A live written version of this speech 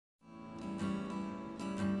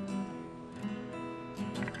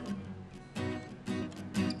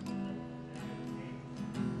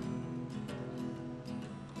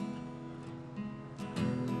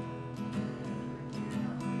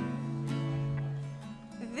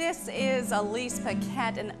This is Alyse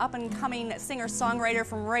Paquette, an up-and-coming singer-songwriter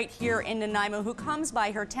from right here in Nanaimo who comes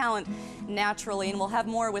by her talent naturally, and we'll have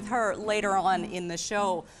more with her later on in the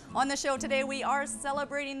show. On the show today, we are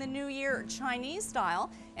celebrating the New Year Chinese style,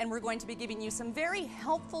 and we're going to be giving you some very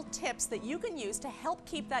helpful tips that you can use to help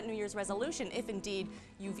keep that New Year's resolution, if indeed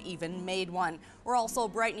you've even made one. We're also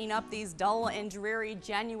brightening up these dull and dreary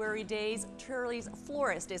January days. Turley's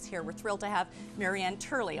Florist is here. We're thrilled to have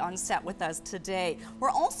Turley on set with us today. We're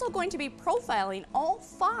also going to be profiling all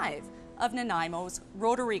 5 of Nanaimo's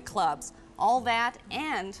Rotary clubs. All that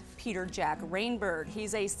and Peter Jack Rainbird.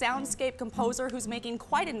 He's a soundscape composer who's making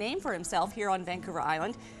quite a name for himself here on Vancouver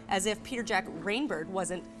Island, as if Peter Jack Rainbird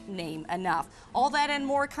wasn't name enough. All that and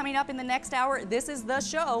more coming up in the next hour. This is The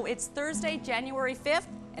Show. It's Thursday, January 5th,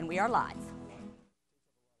 and we are live.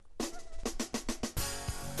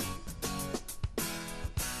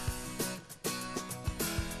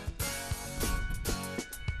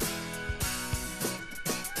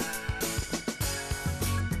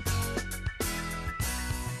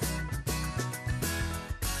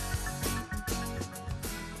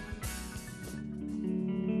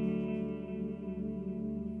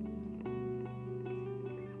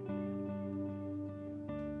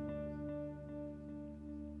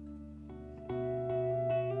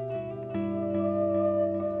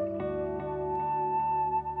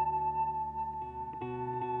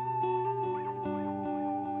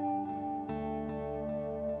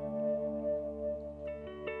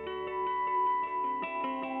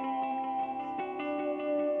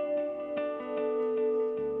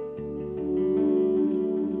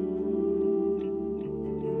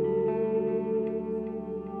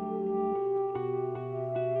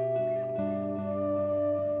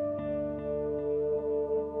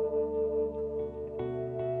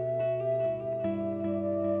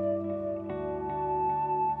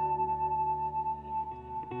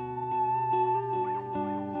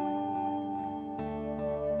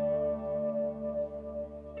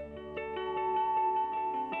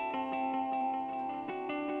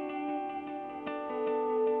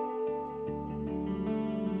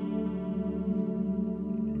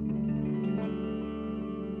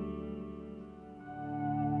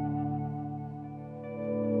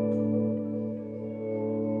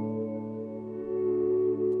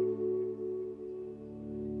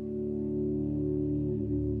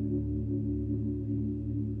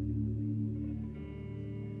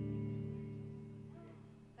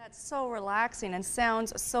 That's so relaxing and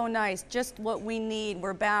sounds so nice. Just what we need.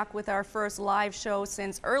 We're back with our first live show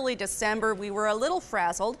since early December. We were a little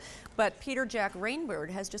frazzled, but Peter Jack Rainbird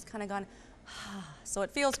has just kind of gone, so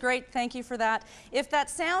it feels great. Thank you for that. If that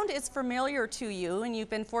sound is familiar to you and you've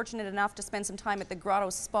been fortunate enough to spend some time at the Grotto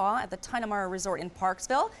Spa at the Nanaimo Resort in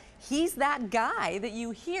Parksville, he's that guy that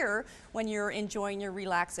you hear when you're enjoying your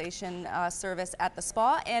relaxation service at the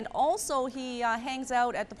spa. And also he hangs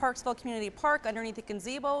out at the Parksville Community Park underneath the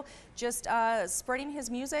gazebo, just spreading his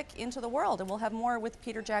music into the world. And we'll have more with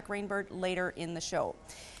Peter Jack Rainbird later in the show.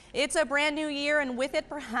 It's a brand new year, and with it,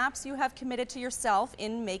 perhaps you have committed to yourself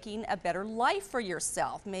in making a better life for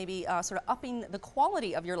yourself, maybe sort of upping the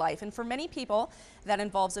quality of your life. And for many people, that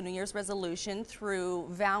involves a New Year's resolution through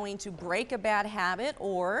vowing to break a bad habit,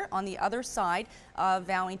 or on the other side,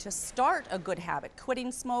 vowing to start a good habit,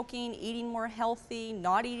 quitting smoking, eating more healthy,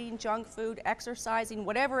 not eating junk food, exercising,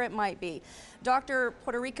 whatever it might be. Dr.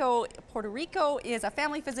 Poteryko is a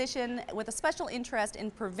family physician with a special interest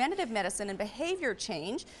in preventative medicine and behavior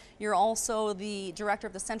change. You're also the director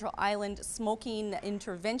of the Central Island Smoking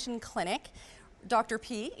Intervention Clinic. Dr.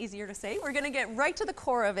 P, easier to say. We're going to get right to the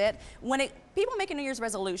core of it. When people make a New Year's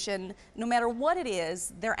resolution, no matter what it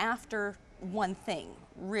is, they're after one thing,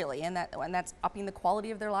 really, and that's upping the quality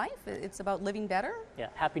of their life. It's about living better. Yeah,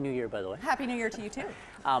 Happy New Year, by the way. Happy New Year to you, too.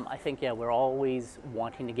 I think, yeah, we're always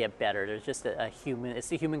wanting to get better. There's just it's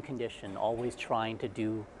the human condition, always trying to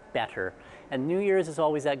do better. And New Year's is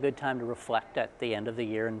always that good time to reflect at the end of the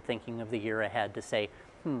year and thinking of the year ahead to say,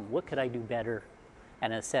 what could I do better?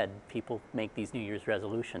 And as said, people make these New Year's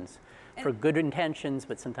resolutions for good intentions,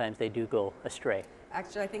 but sometimes they do go astray.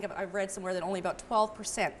 Actually, I think I've read somewhere that only about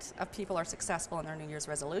 12% of people are successful in their New Year's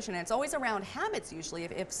resolution. And it's always around habits, usually.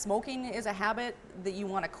 If smoking is a habit that you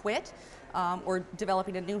want to quit, or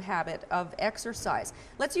developing a new habit of exercise.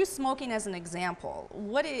 Let's use smoking as an example.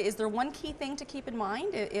 Is there one key thing to keep in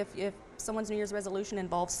mind if someone's New Year's resolution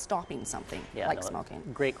involves stopping something like smoking?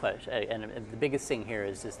 Great question. And the biggest thing here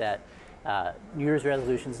is that New Year's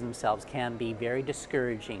resolutions themselves can be very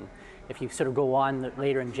discouraging. If you sort of go on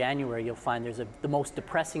later in January, you'll find there's the most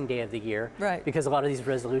depressing day of the year, right, because a lot of these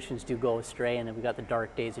resolutions do go astray, and then we've got the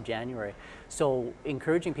dark days of January. So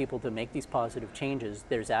encouraging people to make these positive changes.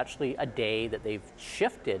 There's actually a day that they've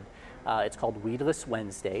shifted. It's called Weedless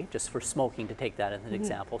Wednesday, just for smoking, to take that as an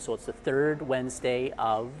example. So it's the third Wednesday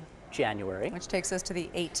of January. Which takes us to the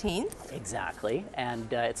 18th. Exactly,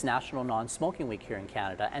 and it's National Non-Smoking Week here in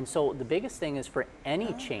Canada. And so the biggest thing is, for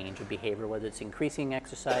any change of behavior, whether it's increasing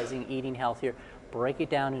exercising, eating healthier, break it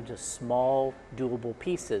down into small, doable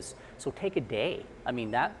pieces. So take a day. I mean,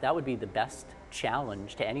 that would be the best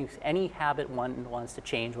challenge to any habit one wants to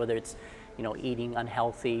change, whether it's, you know, eating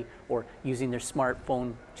unhealthy or using their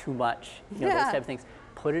smartphone too much, you know, those type of things.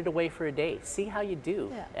 Put it away for a day. See how you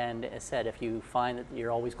do. Yeah. And as said, if you find that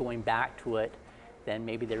you're always going back to it, then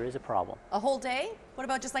maybe there is a problem. A whole day? What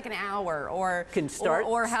about just like an hour, or Can start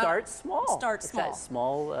start small. Start small. It's that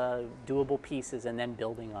small, doable pieces, and then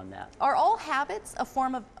building on that. Are all habits a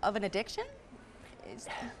form of an addiction?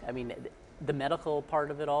 I mean, the medical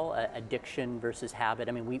part of it all, addiction versus habit.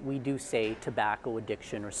 I mean, we do say tobacco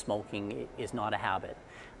addiction or smoking is not a habit.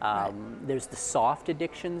 There's the soft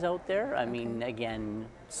addictions out there. I mean, again,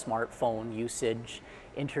 smartphone usage,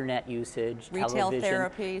 internet usage, retail television.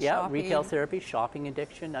 therapy, yeah, shopping. Retail therapy, shopping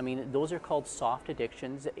addiction. I mean, those are called soft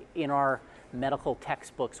addictions. In our medical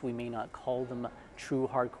textbooks, we may not call them true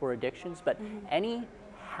hardcore addictions, but any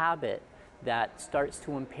habit that starts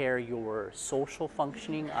to impair your social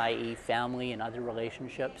functioning, i.e. family and other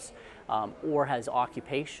relationships, or has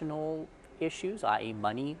occupational issues, i.e.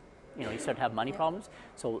 money, you know, you start to have money problems.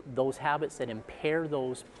 So those habits that impair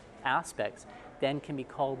those aspects then can be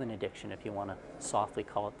called an addiction, if you want to softly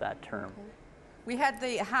call it that term. We had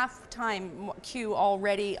the halftime cue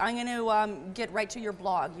already. I'm going to get right to your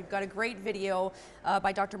blog. You've got a great video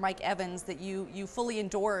by Dr. Mike Evans that you fully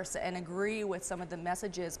endorse and agree with some of the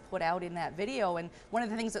messages put out in that video. And one of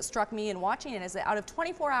the things that struck me in watching it is that out of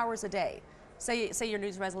 24 hours a day, say your New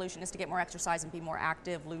Year's resolution is to get more exercise and be more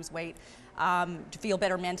active, lose weight, to feel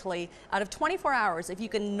better mentally. Out of 24 hours, if you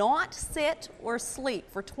can not sit or sleep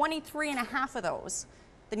for 23 and a half of those,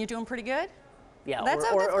 then you're doing pretty good? Yeah, That's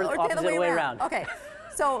or the opposite way around. Okay,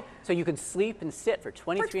 so you can sleep and sit for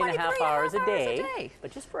 23 and a half hours a day, but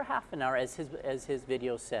just for half an hour, as his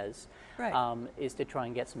video says, is to try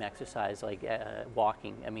and get some exercise, like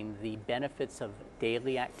walking. I mean, the benefits of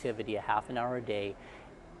daily activity, a half an hour a day,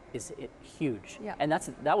 is huge. Yeah. And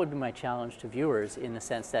that would be my challenge to viewers, in the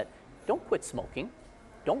sense that don't quit smoking,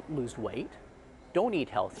 don't lose weight, don't eat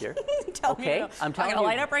healthier. Okay, I'm telling you,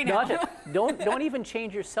 light up right now. don't even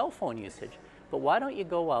change your cell phone usage. But why don't you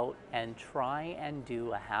go out and try and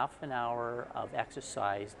do a half an hour of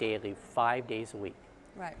exercise daily, 5 days a week?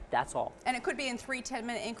 Right. That's all. And it could be in 3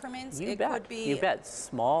 10-minute increments. You bet. Could be. You bet.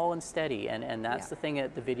 Small and steady. And that's the thing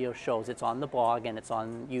that the video shows. It's on the blog and it's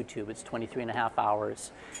on YouTube. It's 23 and a half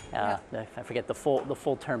hours. I forget the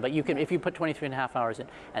full term, but you can, if you put 23 and a half hours in,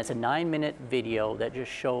 and it's a 9-minute video that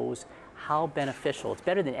just shows how beneficial. It's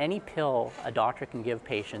better than any pill a doctor can give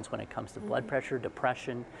patients when it comes to blood pressure,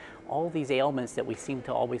 depression, all these ailments that we seem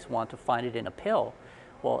to always want to find it in a pill.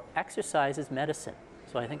 Well, exercise is medicine.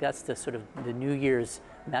 So I think that's the sort of the New Year's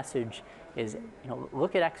message is, you know,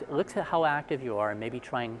 look at how active you are and maybe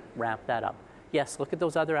try and ramp that up. Yes, look at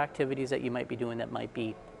those other activities that you might be doing that might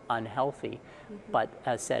be unhealthy. But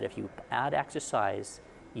as said, if you add exercise,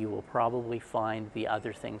 you will probably find the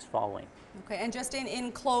other things following. Okay, and just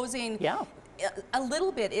in closing, a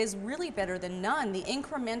little bit is really better than none. The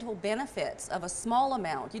incremental benefits of a small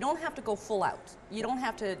amount. You don't have to go full out. You don't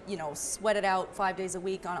have to, you know, sweat it out 5 days a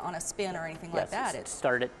week on a spin or anything like that. It's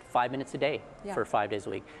start at 5 minutes a day for 5 days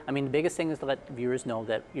a week. I mean, the biggest thing is to let viewers know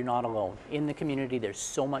that you're not alone. In the community, there's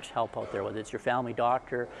so much help out there, whether it's your family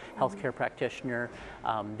doctor, healthcare practitioner.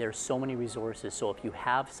 There's so many resources. So if you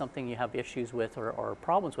have something you have issues with or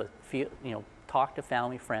problems with, talk to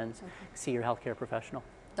family, friends, see your healthcare professional.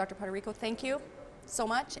 Dr. Poteryko, thank you so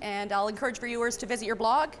much, and I'll encourage viewers to visit your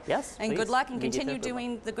blog. Yes, and please. good luck, and continue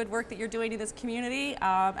doing the good work that you're doing in this community.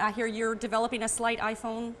 I hear you're developing a slight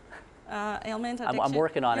iPhone ailment addiction. I'm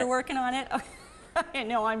working on it. You're working on it? I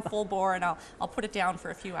know, I'm full bore, and I'll put it down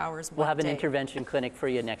for a few hours. We'll have an intervention clinic for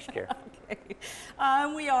you next year. Okay.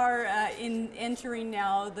 We are entering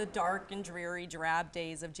now the dark and dreary, drab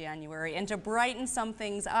days of January. And to brighten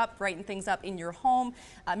things up in your home,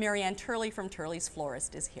 Marianne Turley from Turley's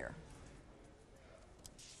Florist is here.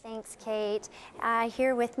 Thanks, Kate.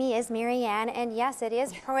 Here with me is Marianne, and yes, it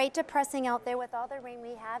is quite depressing out there with all the rain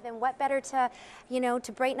we have, and what better to,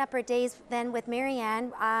 to brighten up our days than with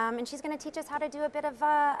Marianne, and she's going to teach us how to do a bit of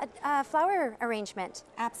a flower arrangement.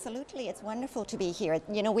 Absolutely, it's wonderful to be here.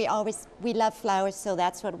 You know, we love flowers, so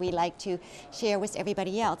that's what we like to share with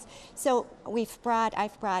everybody else. So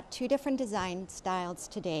I've brought two different design styles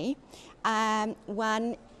today.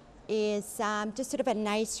 One is just sort of a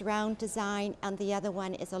nice round design, and the other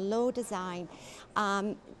one is a low design.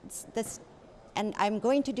 And I'm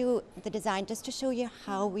going to do the design just to show you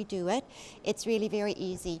how we do it. It's really very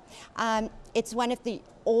easy. It's one of the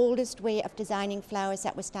oldest way of designing flowers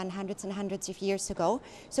that was done hundreds and hundreds of years ago.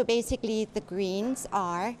 So basically the greens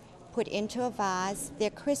are put into a vase, they're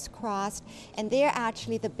crisscrossed, and they're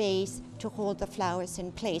actually the base to hold the flowers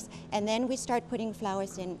in place. And then we start putting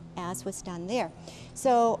flowers in as was done there.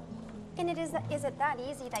 So, and is it that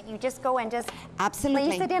easy that you just go and just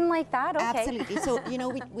absolutely place it in like that? Okay. Absolutely. So,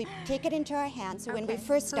 we take it into our hands. So when we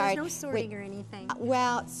first start, there's no sorting or anything.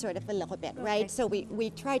 Well, sort of a little bit, right? So we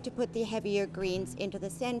try to put the heavier greens into the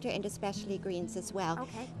center, and especially greens as well.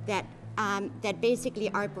 Okay. That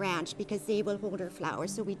basically are branched, because they will hold our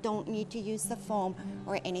flowers, so we don't need to use the foam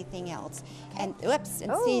or anything else. And whoops,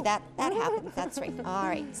 and see that happens. That's right. All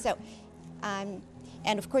right. So,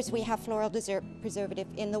 and of course we have floral preservative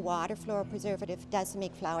in the water. Floral preservative does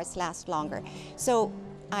make flowers last longer. So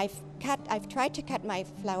I've tried to cut my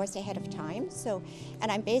flowers ahead of time. So,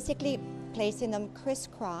 and I'm basically placing them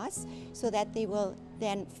crisscross so that they will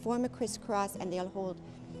then form a crisscross and they'll hold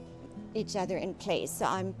each other in place. So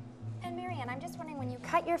And Marianne, I'm just wondering, when you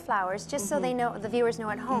cut your flowers, just so they know, the viewers know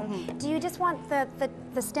at home, do you just want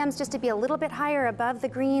the stems just to be a little bit higher above the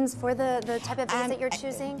greens for the type of vase that you're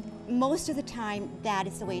choosing? Most of the time, that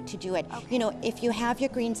is the way to do it. Okay. If you have your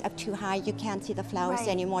greens up too high, you can't see the flowers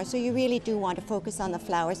anymore. So you really do want to focus on the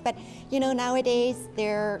flowers. But nowadays,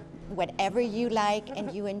 they're whatever you like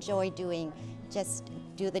and you enjoy doing. Just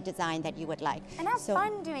do the design that you would like. And have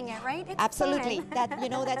fun doing it, right? It's absolutely. fun.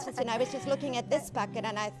 That's just, and I was just looking at this bucket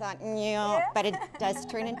and I thought, but it does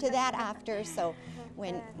turn into that after. So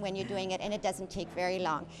when you're doing it, and it doesn't take very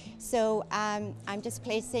long. So I'm just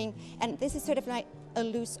placing, and this is sort of like a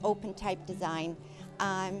loose open type design.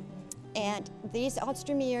 And these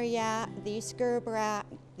Alstroemeria, these Gerbera,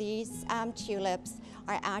 these tulips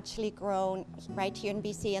are actually grown right here in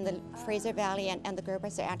BC in the Fraser Valley, and the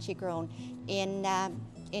Gerberas are actually grown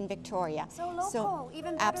in Victoria. So local,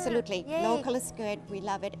 even better. Absolutely. Yay. Local is good. We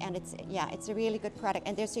love it, and it's a really good product.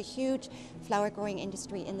 And there's a huge flower growing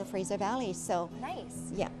industry in the Fraser Valley. So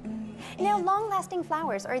nice. Yeah. Now, long-lasting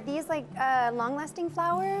flowers, are these like long-lasting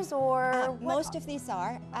flowers, or most of these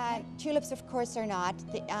are. Tulips, of course, are not.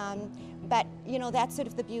 But that's sort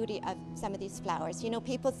of the beauty of some of these flowers.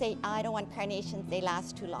 People say, I don't want carnations, they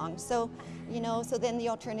last too long. So, so then the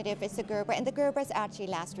alternative is the Gerber, and the Gerbers actually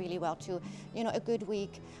last really well too. A good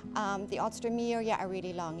week. The Alstroemeria are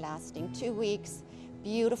really long-lasting. 2 weeks.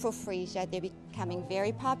 Beautiful freesia. They're becoming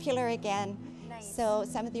very popular again. Nice. So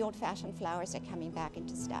some of the old-fashioned flowers are coming back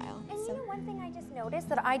into style. And one thing I just noticed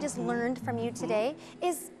that I just learned from you today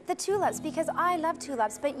is the tulips, because I love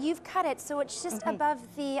tulips, but you've cut it so it's just above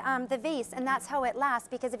the vase, and that's how it lasts,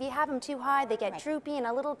 because if you have them too high, they get droopy and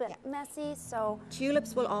a little bit messy. So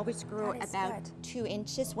tulips will always grow about good. 2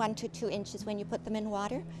 inches, 1 to 2 inches when you put them in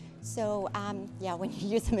water. So when you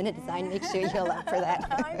use them in a design, make sure you're up for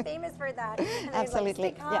that. I'm famous for that. And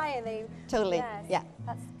absolutely. They stick high and they, totally. yes, Yeah.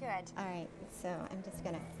 That's good. All right. So I'm just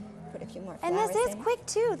gonna put a few more and flowers this is in. quick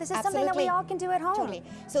too. This is something that we all can do at home. Totally.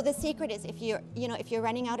 So the secret is, if you're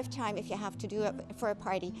running out of time, if you have to do it for a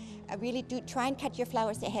party, really do try and cut your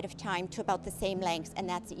flowers ahead of time to about the same length, and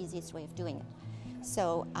that's the easiest way of doing it.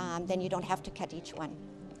 So then you don't have to cut each one.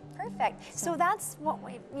 Perfect. So that's what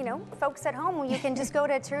folks at home, you can just go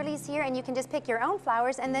to Turley's here and you can just pick your own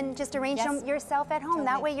flowers and then just arrange them yourself at home. Totally.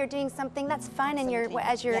 That way you're doing something that's fun and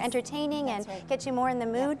as you're entertaining and get you more in the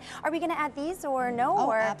mood. Are we going to add these or no?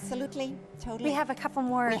 Oh, absolutely. Totally. We have a couple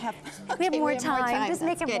more. We have more time. Just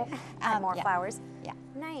that's make it add more yeah. flowers. Yeah.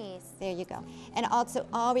 Nice. There you go. And also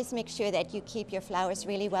always make sure that you keep your flowers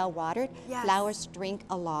really well watered. Yes. Flowers drink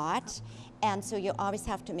a lot. And so you always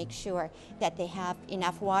have to make sure that they have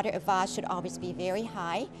enough water. A vase should always be very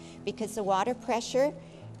high, because the water pressure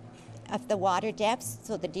of the water depths,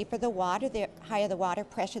 so the deeper the water, the higher the water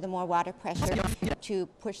pressure, the more water pressure to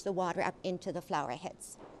push the water up into the flower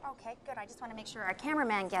heads. Okay, good. I just want to make sure our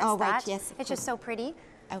cameraman gets that. Right, yes. It's just so pretty.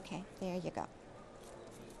 Okay, there you go.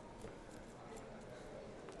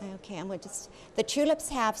 Okay, and the tulips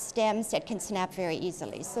have stems that can snap very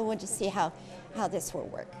easily, so we'll just see how this will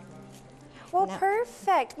work. Well,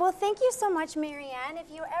 perfect. Well, thank you so much, Marianne. If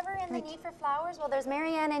you're ever in the need for flowers, well, there's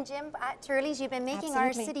Marianne and Jim at Turley's. You've been making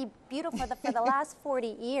our city beautiful for the last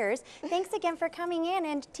 40 years. Thanks again for coming in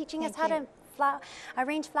and teaching us how to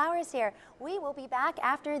arrange flowers here. We will be back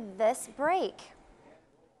after this break.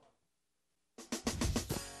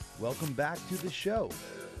 Welcome back to the show.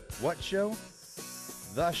 What show?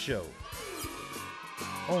 The Show.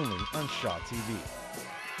 Only on Shaw TV.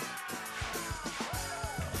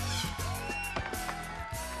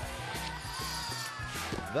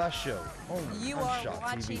 The Show, only you on are Shaw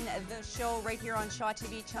watching TV. The Show right here on Shaw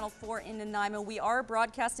TV, Channel 4 in Nanaimo. We are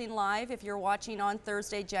broadcasting live if you're watching on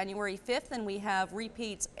Thursday, January 5th, and we have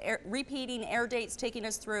repeating air dates taking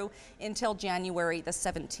us through until January the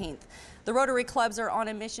 17th. The Rotary clubs are on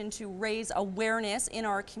a mission to raise awareness in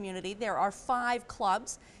our community. There are 5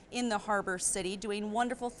 clubs in the Harbor City doing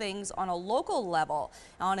wonderful things on a local level.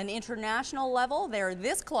 On an international level, they're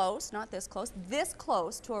this close, not this close, this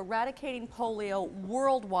close to eradicating polio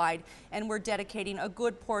worldwide, and we're dedicating a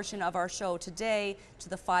good portion of our show today to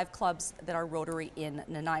the 5 clubs that are Rotary in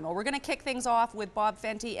Nanaimo. We're going to kick things off with Bob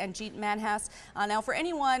Fenty and Jeet Manhas. Now, for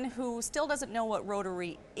anyone who still doesn't know what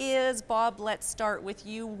Rotary is, Bob, let's start with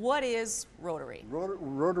you. What is Rotary?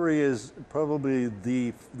 Rotary is probably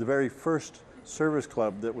the very first service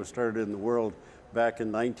club that was started in the world back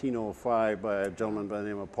in 1905 by a gentleman by the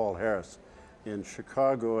name of Paul Harris in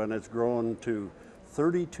Chicago, and it's grown to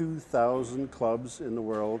 32,000 clubs in the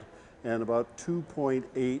world and about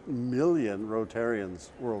 2.8 million Rotarians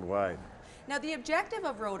worldwide. Now, the objective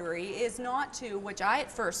of Rotary is not to, which I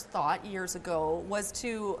at first thought years ago, was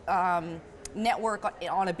to network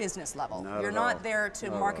on a business level. You're not there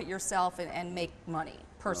to market yourself and make money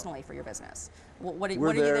personally for your business. What are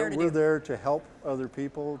you there to do? We're there to help other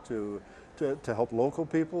people, to help local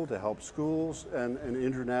people, to help schools, and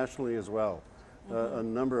internationally as well. A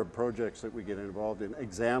number of projects that we get involved in.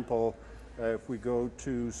 Example, if we go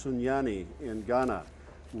to Sunyani in Ghana,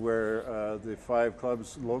 where the 5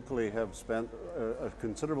 clubs locally have spent a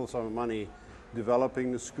considerable sum of money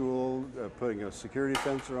developing the school, putting a security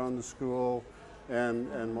fence around the school,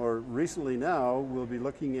 and more recently now we'll be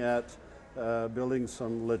looking at building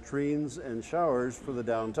some latrines and showers for the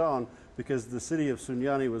downtown, because the city of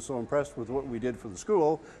Sunyani was so impressed with what we did for the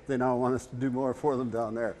school, they now want us to do more for them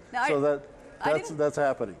down there. Now, so that's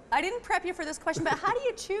happening. I didn't prep you for this question, but how do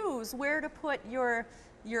you choose where to put your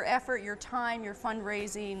effort, your time, your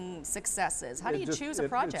fundraising successes? How do you choose a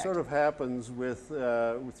project? It sort of happens with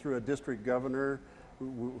through a district governor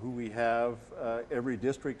who we have. Every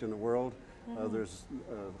district in the world, there's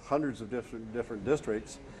hundreds of different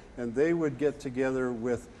districts, and they would get together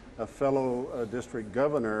with a fellow district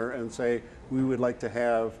governor and say, we would like to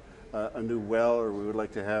have a new well, or we would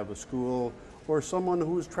like to have a school, or someone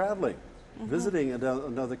who is traveling, visiting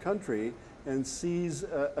another country and sees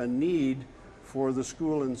a need for the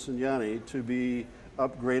school in Sunyani to be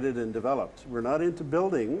upgraded and developed. We're not into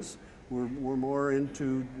buildings, we're more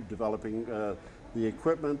into developing the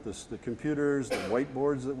equipment, the computers, the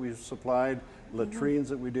whiteboards that we've supplied, latrines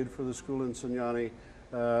that we did for the school in Sunyani.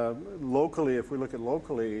 Locally, if we look at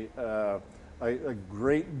locally, a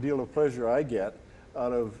great deal of pleasure I get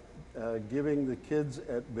out of giving the kids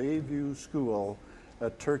at Bayview School a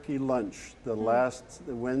turkey lunch the last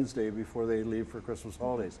Wednesday before they leave for Christmas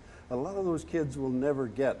holidays. A lot of those kids will never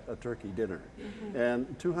get a turkey dinner.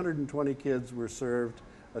 And 220 kids were served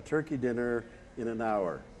a turkey dinner in an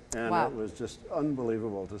hour. And it was just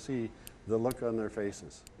unbelievable to see the look on their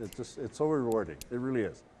faces. It's so rewarding. It really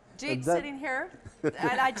is. Jeet sitting here,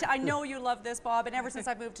 and I know you love this, Bob, and ever since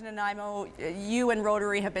I moved to Nanaimo, you and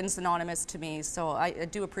Rotary have been synonymous to me, so I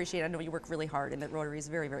do appreciate it. I know you work really hard, and that Rotary is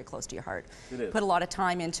very, very close to your heart. It is. Put a lot of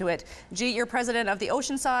time into it. Jeet, you're president of the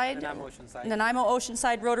Nanaimo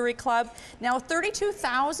Oceanside Rotary Club. Now,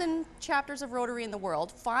 32,000 chapters of Rotary in the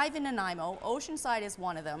world, 5 in Nanaimo. Oceanside is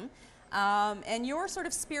one of them. And you're sort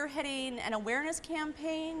of spearheading an awareness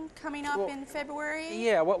campaign coming up in February?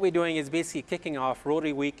 Yeah, what we're doing is basically kicking off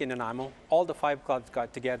Rotary Week in Nanaimo. All the 5 clubs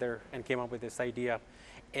got together and came up with this idea.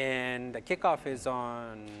 And the kickoff is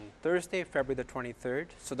on Thursday, February the 23rd.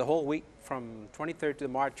 So the whole week from 23rd to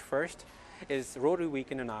March 1st is Rotary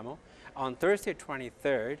Week in Nanaimo. On Thursday,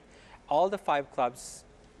 23rd, all the 5 clubs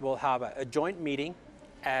will have a joint meeting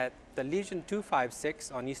at the Legion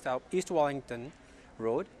 256 on East Wellington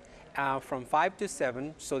Road. From 5 to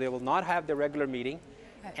 7, so they will not have their regular meeting.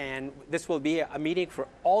 And this will be a meeting for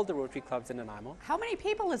all the Rotary clubs in Nanaimo. How many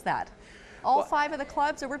people is that? All 5 of the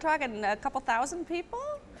clubs? So we're talking a couple thousand people?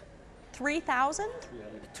 3,000?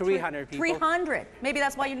 300 people. 300. Maybe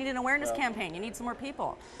that's why you need an awareness campaign. You need some more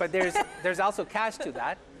people. But there's also cash to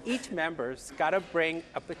that. each member's got to bring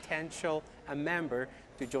a member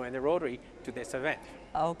to join the Rotary to this event.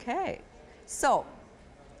 Okay. So,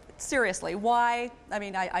 seriously, why? I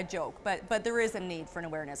mean, I joke, but there is a need for an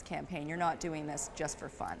awareness campaign. You're not doing this just for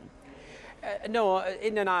fun. No,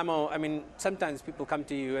 in Nanaimo, I mean, sometimes people come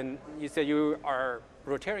to you and you say you are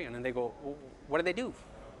Rotarian, and they go, what do they do?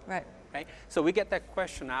 Right. Right? So we get that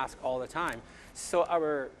question asked all the time. So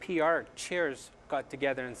our PR chairs got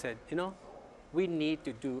together and said, you know, we need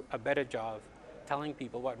to do a better job telling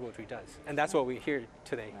people what Rotary does. And that's what we're here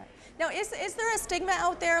today. Right. Now, is there a stigma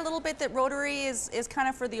out there a little bit that Rotary is kind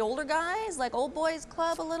of for the older guys, like old boys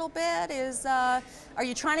club a little bit? Are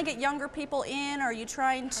you trying to get younger people in? Are you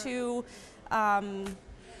trying to...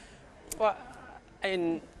 Well,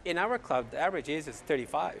 in our club, the average age is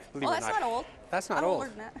 35, believe it or that's not old. That's not I'm old.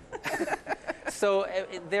 older than that. So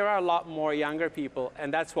there are a lot more younger people,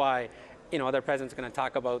 and that's why, you know, the president's going to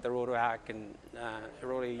talk about the Rotary Act and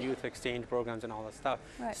Rotary Youth Exchange programs and all that stuff,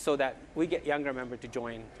 Right. so that we get younger members to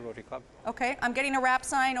join the Rotary Club. Okay, I'm getting a wrap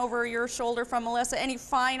sign over your shoulder from Alyse. Any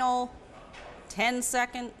final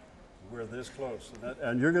 10-second? We're this close.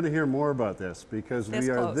 And you're going to hear more about this because This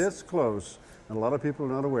we are close. this close, and a lot of people are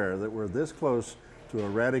not aware that we're this close to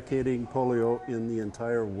eradicating polio in the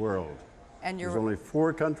entire world. And There's only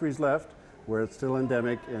 4 countries left where it's still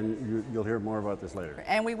endemic, and you'll hear more about this later.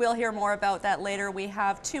 And we will hear more about that later. We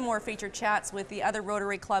have 2 more featured chats with the other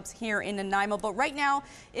Rotary clubs here in Nanaimo. But right now,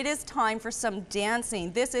 it is time for some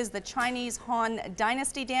dancing. This is the Chinese Han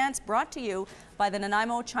Dynasty Dance, brought to you by the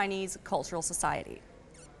Nanaimo Chinese Cultural Society.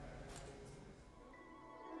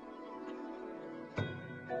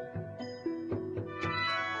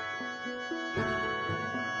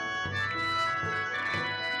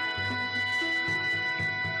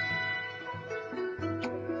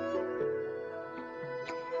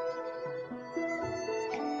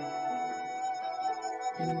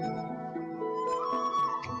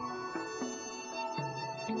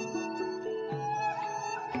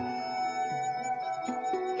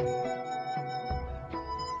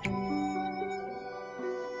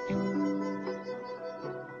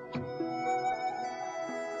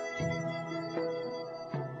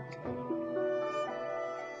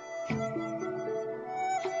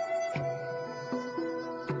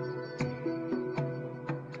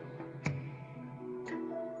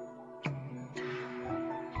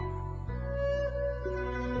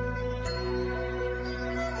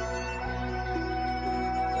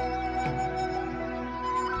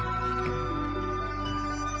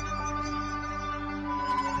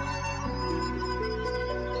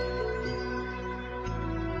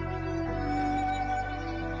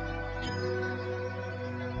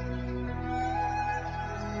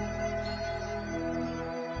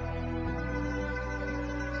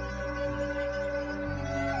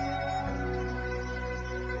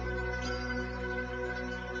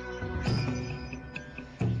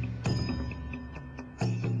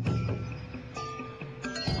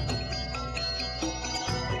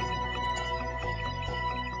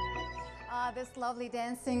 This lovely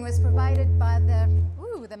dancing was provided by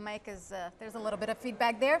the mic is, there's a little bit of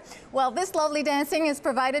feedback there. Well, this lovely dancing is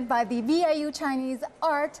provided by the VIU Chinese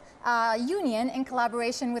Art Union in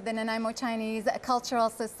collaboration with the Nanaimo Chinese Cultural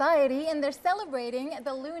Society, and they're celebrating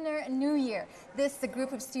the Lunar New Year. This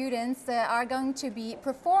group of students are going to be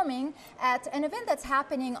performing at an event that's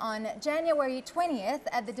happening on January 20th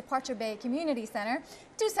at the Departure Bay Community Center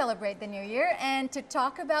to celebrate the New Year. And to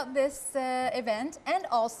talk about this event and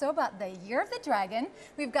also about the Year of the Dragon,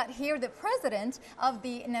 we've got here the president of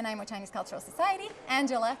the Nanaimo Chinese Cultural Society,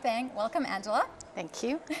 Angela Fang. Welcome, Angela. Thank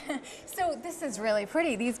you. So this is really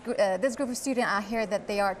pretty. This group of students, I hear that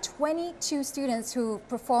they are 22 students who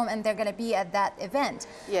perform, and they're going to be at that event.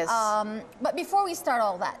 Yes. But before we start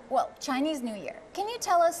all that, well, Chinese New Year. Can you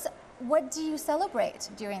tell us, what do you celebrate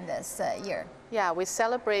during this year? Yeah, we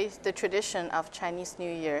celebrate the tradition of Chinese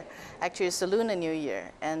New Year. Actually, it's the Lunar New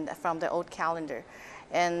Year, and from the old calendar.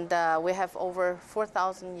 And we have over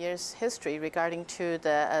 4,000 years history regarding to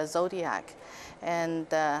the zodiac, and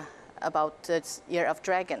about the Year of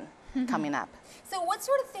Dragon coming up. So what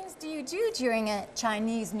sort of things do you do during a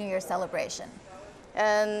Chinese New Year celebration?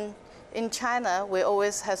 And in China, we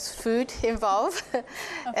always have food involved,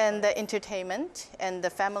 and the entertainment, and the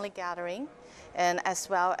family gathering, and as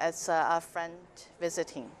well as a friend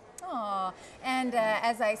visiting. Oh, and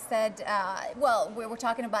as I said, well, we were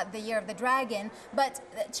talking about the Year of the Dragon, but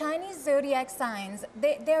Chinese zodiac signs,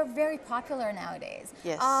 they're very popular nowadays.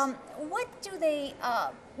 Yes. What do they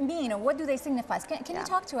mean, or what do they signify? Can you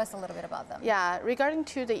talk to us a little bit about them? Yeah, regarding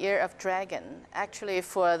to the Year of Dragon, actually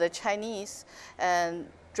for the Chinese,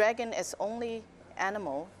 dragon is only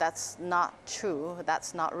animal, that's not true,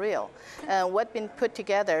 that's not real. What's been put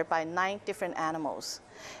together by 9 different animals.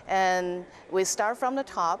 And we start from the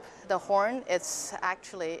top. The horn, it's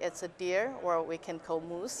a deer, or we can call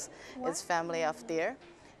moose. What? It's family of deer.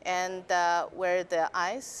 And where the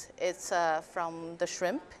eyes, it's from the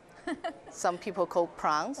shrimp. Some people call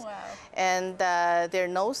prawns. Wow. And their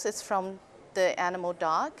nose is from the animal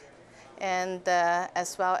dog. And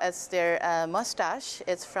as well as their mustache,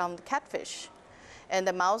 it's from the catfish. And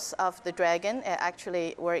the mouth of the dragon,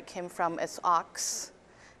 actually where it came from, is ox.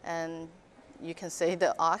 And you can say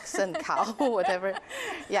the ox and cow, whatever.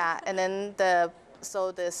 Yeah, and then the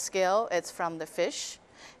scale, it's from the fish.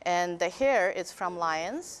 And the hair is from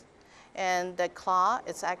lions. And the claw,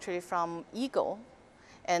 it's actually from eagle.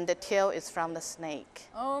 And the tail is from the snake.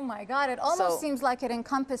 Oh my God, it almost seems like it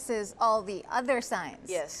encompasses all the other signs.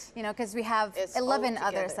 Yes. You know, because we have 11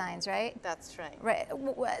 other signs, right? That's right. Right.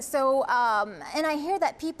 So, and I hear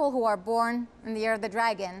that people who are born in the year of the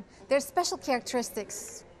dragon, there's special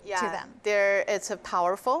characteristics to them. It's a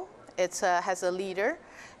powerful, has a leader,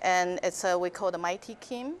 and we call the mighty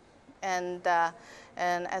king. And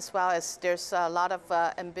as well as there's a lot of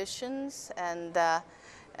ambitions and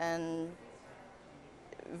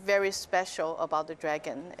very special about the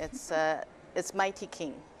dragon. It's mighty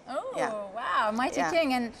king. Oh, yeah. Wow, mighty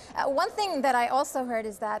king. And one thing that I also heard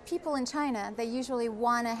is that people in China, they usually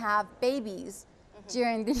want to have babies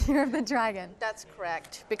during the year of the dragon. That's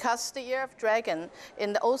correct. Because the year of dragon,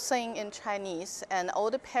 in the old saying in Chinese, and all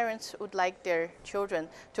the parents would like their children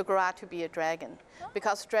to grow out to be a dragon.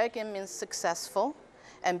 Because dragon means successful,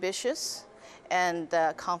 ambitious, and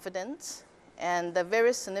confident. And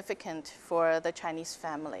very significant for the Chinese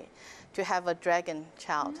family to have a dragon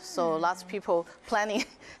child. So lots of people planning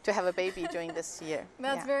to have a baby during this year.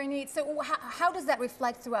 That's very neat. So how does that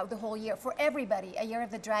reflect throughout the whole year for everybody? A year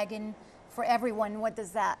of the dragon for everyone, what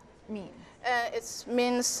does that mean? It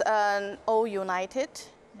means all united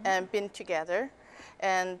and been together.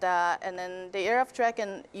 And then the year of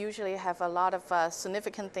dragon usually have a lot of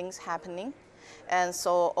significant things happening. And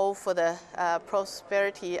so all for the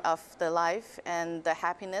prosperity of the life and the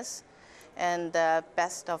happiness and the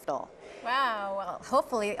best of it all. Wow, well,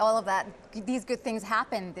 hopefully all of these good things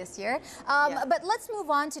happen this year. But let's move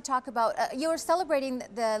on to talk about, you're celebrating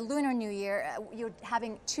the Lunar New Year. You're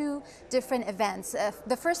having 2 different events.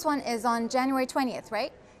 The first one is on January 20th,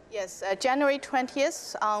 right? Yes, January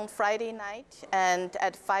 20th on Friday night, and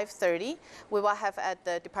at 5:30, we will have at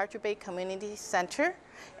the Departure Bay Community Center,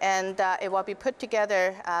 and it will be put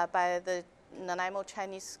together by the Nanaimo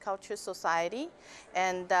Chinese Culture Society,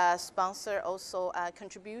 and sponsor also a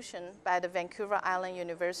contribution by the Vancouver Island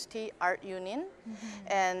University Art Union,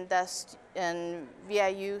 and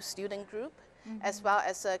VIU student group, as well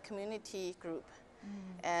as a community group.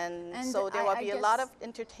 And so there will be a lot of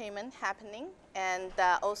entertainment happening, and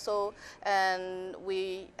also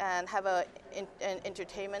we have an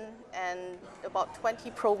entertainment and about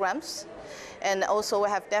 20 programs, and also we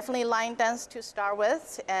have definitely line dance to start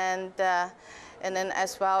with, and then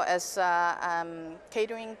as well as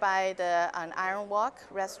catering by the Iron Walk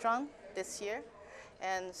restaurant this year,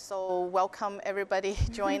 and so welcome everybody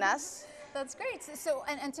join us. That's great. So,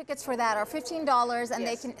 and tickets for that are $15, and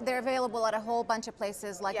they're available at a whole bunch of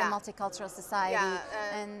places like the Multicultural Society.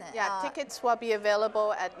 Tickets will be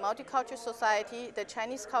available at Multicultural Society, the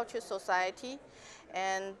Chinese Culture Society,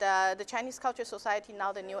 and the Chinese Culture Society,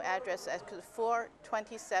 now the new address at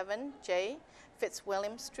 427J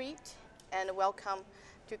Fitzwilliam Street, and welcome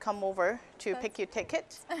to come over to pick your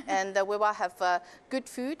ticket, and we will have good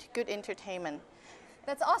food, good entertainment.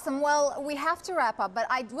 That's awesome. Well, we have to wrap up, but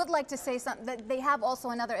I would like to say something. That they have also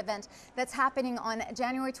another event that's happening on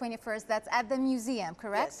January 21st. That's at the museum,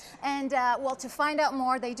 correct? Yes. And well, to find out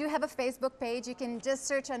more, they do have a Facebook page. You can just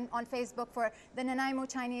search on Facebook for the Nanaimo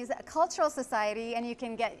Chinese Cultural Society, and you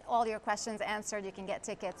can get all your questions answered. You can get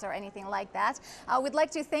tickets or anything like that. We'd like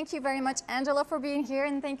to thank you very much, Angela, for being here,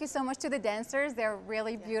 and thank you so much to the dancers. They're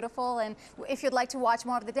really beautiful. And if you'd like to watch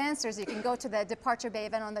more of the dancers, you can go to the Departure Bay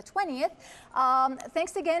event on the 20th.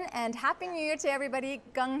 Thanks again, and Happy New Year to everybody.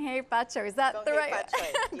 Gung Hei Pacho. Is that the right?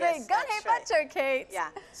 Great. Yes, Gung Hei Pacho, Kate. Yeah.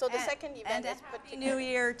 So the second event is Happy New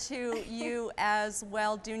Year to you as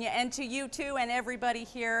well, Dunya, and to you too, and everybody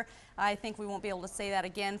here I think we won't be able to say that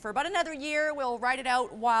again for about another year. We'll ride it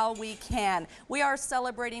out while we can. We are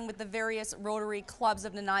celebrating with the various Rotary clubs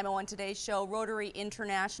of Nanaimo on today's show. Rotary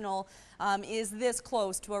International is this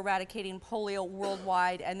close to eradicating polio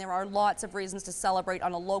worldwide, and there are lots of reasons to celebrate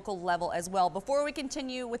on a local level as well. Before we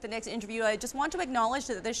continue with the next interview, I just want to acknowledge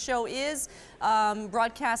that this show is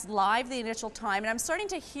broadcast live the initial time, and I'm starting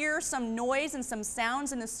to hear some noise and some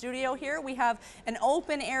sounds in the studio here. We have an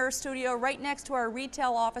open air studio right next to our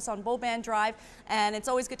retail office on Boban Drive, and it's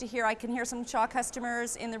always good to hear. I can hear some Shaw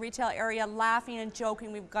customers in the retail area laughing and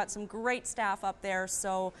joking. We've got some great staff up there,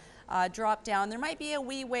 so drop down. There might be a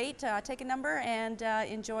wee wait. Take a number and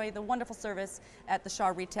enjoy the wonderful service at the Shaw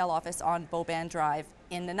retail office on Boban Drive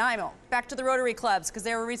in Nanaimo. Back to the Rotary clubs, because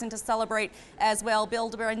they're a reason to celebrate as well. Bill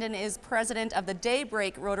Brendan is president of the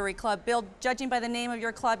Daybreak Rotary Club. Bill, judging by the name of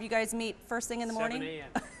your club, you guys meet first thing in the morning? 7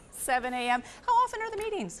 a.m. 7 a.m. How often are the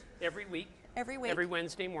meetings? Every week. Every week? Every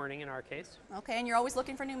Wednesday morning in our case. Okay, and you're always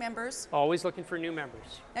looking for new members? Always looking for new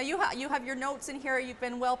members. Now you have your notes in here. You've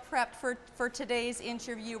been well prepped for today's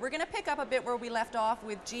interview. We're going to pick up a bit where we left off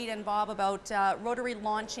with Jeet and Bob about Rotary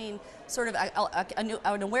launching sort of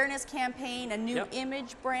an awareness campaign, a new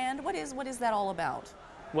image brand. What is that all about?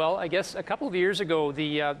 Well, I guess a couple of years ago,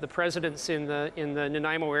 the presidents in the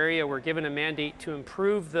Nanaimo area were given a mandate to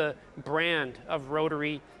improve the brand of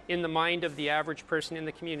Rotary in the mind of the average person in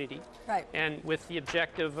the community. Right. And with the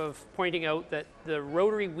objective of pointing out that the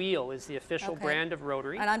Rotary wheel is the official brand of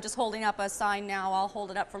Rotary. And I'm just holding up a sign now. I'll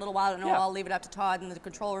hold it up for a little while. I don't know. I'll leave it up to Todd in the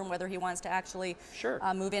control room whether he wants to actually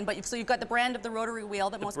move in. But so you've got the brand of the Rotary wheel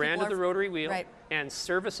that most people are... The brand of the Rotary wheel, and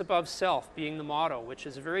service above self being the motto, which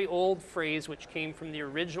is a very old phrase which came from the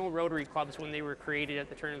original Rotary clubs when they were created at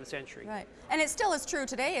the turn of the century. Right. And it still is true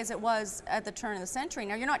today as it was at the turn of the century.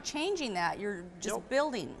 Now, you're not changing that. You're just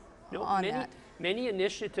building on that. Many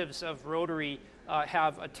initiatives of Rotary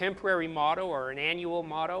have a temporary motto or an annual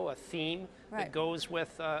motto, a theme that goes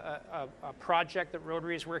with a project that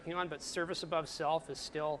Rotary is working on, but service above self is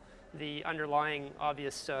still the underlying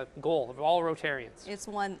obvious goal of all Rotarians. It's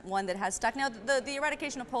one that has stuck. Now, the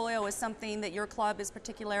eradication of polio is something that your club is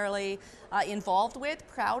particularly involved with,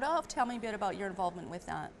 proud of. Tell me a bit about your involvement with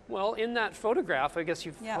that. Well, in that photograph, I guess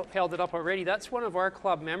you've held it up already, that's one of our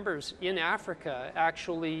club members in Africa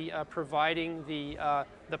actually providing the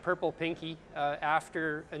purple pinky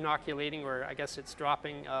after inoculating, or I guess it's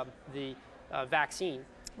dropping the vaccine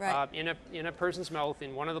in a person's mouth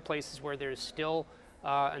in one of the places where there's still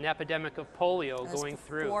an epidemic of polio going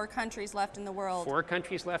through. 4 countries left in the world. 4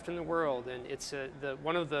 countries left in the world, and it's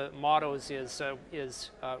one of the mottos is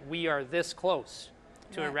we are this close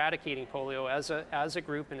to eradicating polio as a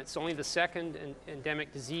group, and it's only the second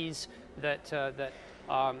endemic disease that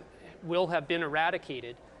will have been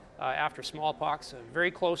eradicated after smallpox.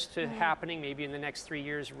 Very close to happening, maybe in the next 3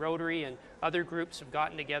 years. Rotary and other groups have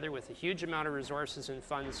gotten together with a huge amount of resources and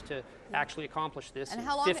funds to actually accomplish this in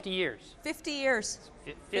 50 years. 50 years.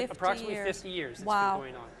 Approximately 50 years it's been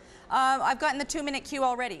going on. I've gotten the 2-minute cue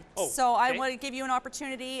already, so I want to give you an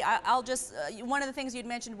opportunity. I'll just, one of the things you'd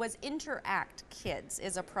mentioned was Interact Kids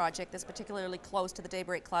is a project that's particularly close to the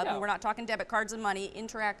Daybreak Club, and we're not talking debit cards and money,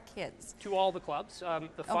 Interact Kids. To all the clubs.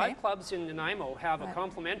 The 5 clubs in Nanaimo have a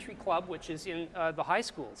complementary club which is in the high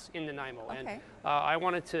schools in Nanaimo, and I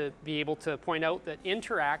wanted to be able to point out that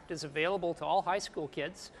Interact is available to all high school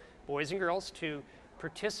kids, boys and girls, to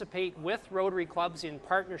participate with Rotary clubs in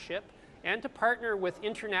partnership and to partner with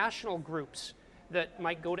international groups that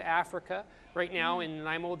might go to Africa. Right now in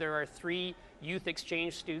Nanaimo there are 3 youth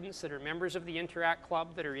exchange students that are members of the Interact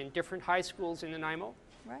Club that are in different high schools in Nanaimo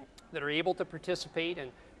that are able to participate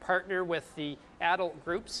and partner with the adult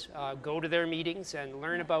groups, go to their meetings and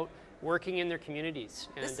learn about working in their communities.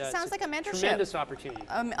 This sounds like a mentorship. Tremendous opportunity.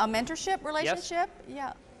 A mentorship relationship?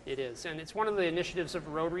 Yes. It is, and it's one of the initiatives of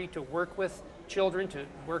Rotary to work with children, to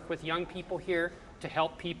work with young people here, to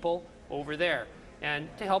help people over there, and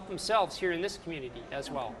to help themselves here in this community as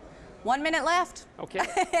well. 1 minute left. Okay.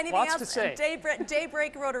 Anything Lots else? to say.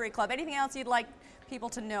 Daybreak Rotary Club. Anything else you'd like people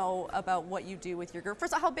to know about what you do with your group?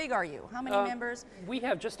 First of all, how big are you? How many members? We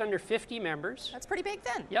have just under 50 members. That's pretty big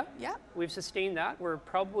then. Yeah. We've sustained that. We're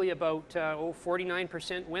probably about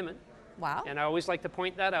 49% women. Wow. And I always like to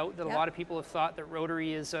point that out, that a lot of people have thought that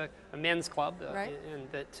Rotary is a men's club,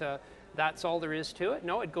 and that that's all there is to it.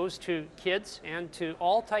 No, it goes to kids and to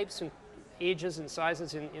all types and ages and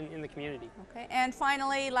sizes in the community. Okay, and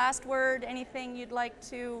finally, last word, anything you'd like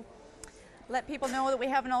to let people know that we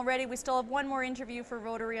haven't already? We still have one more interview for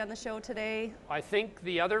Rotary on the show today. I think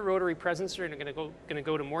the other Rotary presidents are going to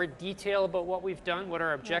go to more detail about what we've done, what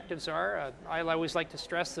our objectives are. I always like to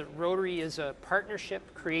stress that Rotary is a partnership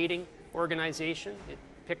creating organization. It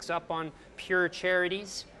picks up on pure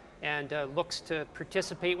charities and looks to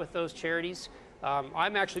participate with those charities.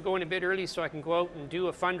 I'm actually going a bit early so I can go out and do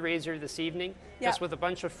a fundraiser this evening, just with a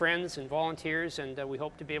bunch of friends and volunteers, and we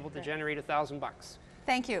hope to be able to generate $1,000.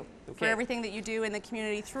 Thank you for everything that you do in the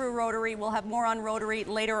community through Rotary. We'll have more on Rotary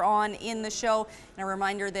later on in the show. And a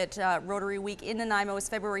reminder that Rotary Week in Nanaimo is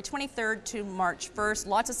February 23rd to March 1st.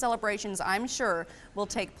 Lots of celebrations, I'm sure, will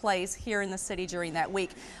take place here in the city during that week.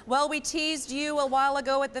 Well, we teased you a while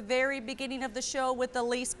ago at the very beginning of the show with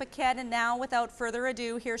Alyse Paquette, and now, without further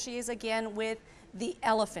ado, here she is again with the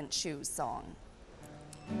Elephant Shoes song.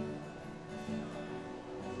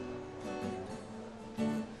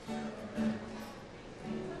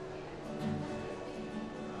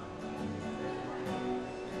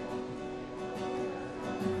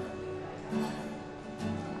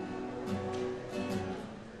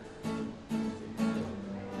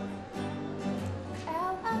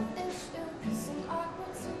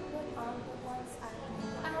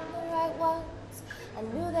 I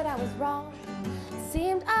knew that I was wrong.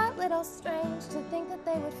 Seemed a little strange to think that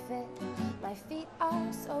they would fit. My feet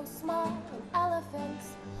are so small and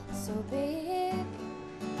elephants so big.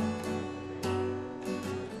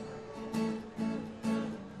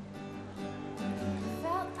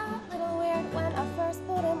 Felt a little weird when I first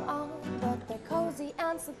put them on, but they're cozy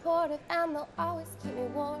and supportive and they'll always keep me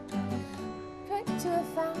warm. Pricked to have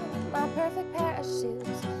found my perfect pair of shoes.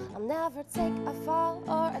 I'll never take a fall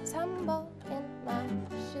or a tumble in my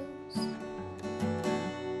shoes.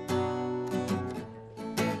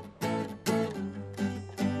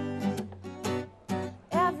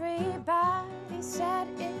 Everybody said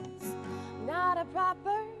it's not a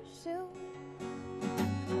proper shoe.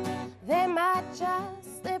 They might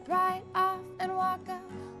just slip right off and walk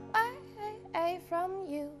away from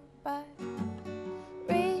you, but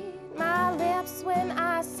read my lips when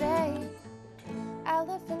I say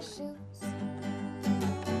elephant shoes.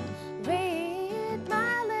 Read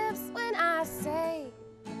my lips when I say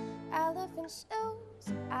elephant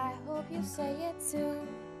shoes. I hope you say it too.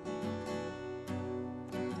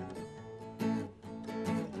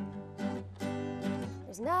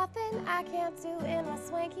 There's nothing I can't do in my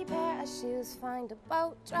swanky pair of shoes. Find a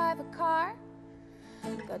boat, drive a car,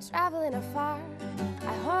 go traveling afar.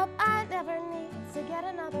 I hope I never need to get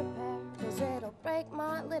another pair, 'cause it'll break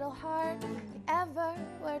my little heart if they ever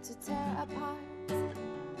were to tear apart.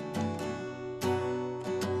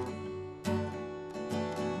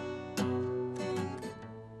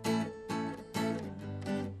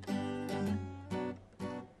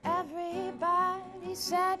 Everybody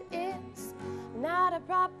said it's not a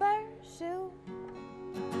proper shoe.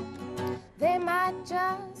 They might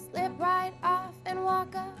just slip right off and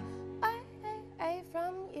walk away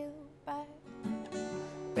from you, but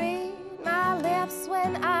read my lips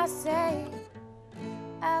when I say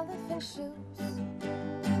elephant shoes.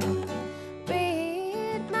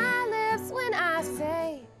 Read my lips when I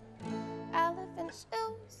say elephant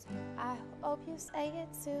shoes. I hope you say it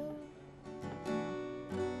too.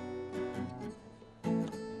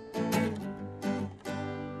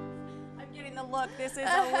 Look, this is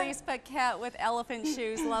Alyse Paquette with Elephant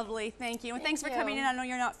Shoes. Lovely, thank you. And thanks for coming in. I know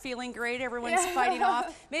you're not feeling great. Everyone's fighting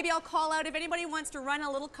off. Maybe I'll call out if anybody wants to run a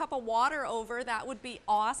little cup of water over. That would be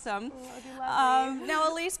awesome. That would be lovely. Now,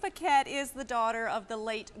 Alyse Paquette is the daughter of the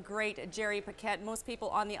late, great Jerry Paquette. Most people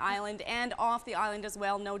on the island and off the island as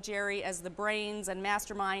well know Jerry as the brains and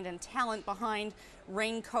mastermind and talent behind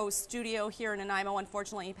Rainco Studio here in Nanaimo.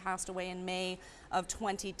 Unfortunately, he passed away in May of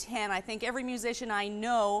 2010. I think every musician I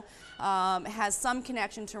know has some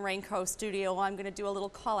connection to Rainco Studio. I'm going to do a little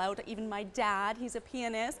call out. Even my dad, he's a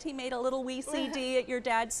pianist. He made a little wee CD at your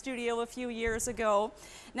dad's studio a few years ago.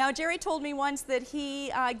 Now, Jerry told me once that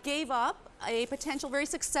he gave up a potential very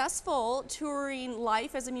successful touring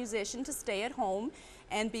life as a musician to stay at home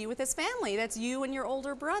and be with his family. That's you and your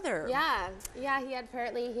older brother. Yeah,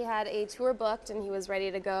 he had a tour booked and he was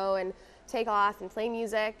ready to go and take off and play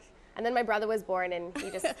music. And then my brother was born and he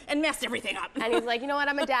just... and messed everything up. And he's like, you know what,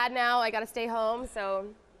 I'm a dad now, I gotta stay home, so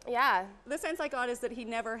yeah. The sense I got is that he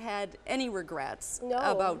never had any regrets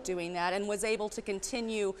about doing that and was able to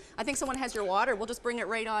continue. I think someone has your water. We'll just bring it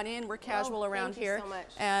right on in. We're casual around here. Thank you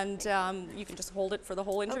so much. And you can just hold it for the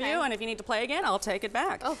whole interview, and if you need to play again, I'll take it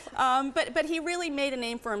back. But he really made a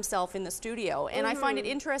name for himself in the studio, and I find it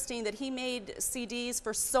interesting that he made CDs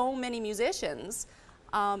for so many musicians,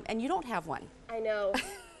 and you don't have one. I know.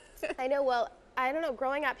 I know, well, I don't know,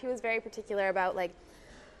 growing up he was very particular about like,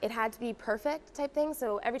 it had to be perfect type thing,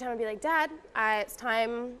 so every time I'd be like, Dad, it's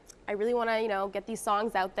time, I really want to, get these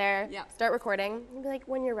songs out there, start recording. He'd be like,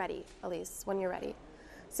 when you're ready, Alyse, when you're ready.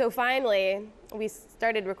 So finally, we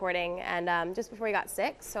started recording, and just before he got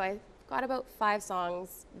sick, so I got about 5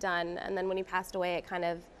 songs done, and then when he passed away, it kind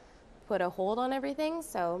of put a hold on everything,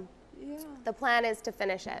 so the plan is to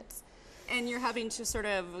finish it. And you're having to sort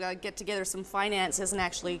of get together some finances and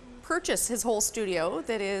actually purchase his whole studio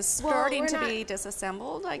that is starting to be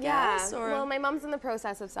disassembled, I guess? Or? Well, my mom's in the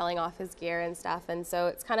process of selling off his gear and stuff, and so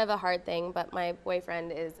it's kind of a hard thing, but my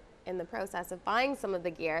boyfriend is in the process of buying some of the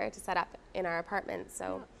gear to set up in our apartment,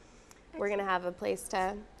 so we're going to have a place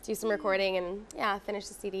to do some recording and, finish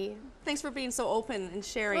the CD. Thanks for being so open and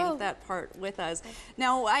sharing that part with us.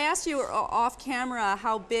 Now, I asked you off camera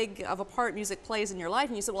how big of a part music plays in your life,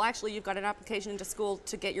 and you said, well, actually, you've got an application into school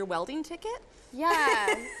to get your welding ticket? Yeah,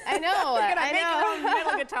 I know. You're going to make your own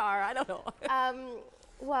metal guitar. I don't know.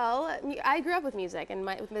 Well, I grew up with music, and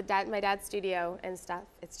with my dad's studio and stuff.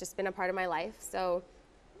 It's just been a part of my life, so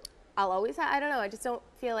I'll always I don't know, I just don't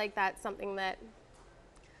feel like that's something that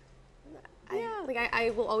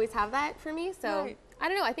I will always have that for me, so I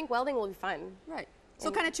don't know, I think welding will be fun. Right.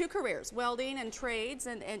 So kind of 2 careers, welding and trades,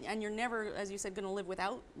 and you're never, as you said, going to live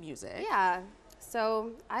without music. Yeah,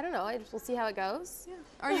 so I don't know, we'll see how it goes. Yeah.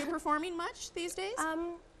 Are you performing much these days?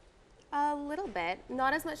 A little bit,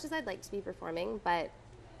 not as much as I'd like to be performing, but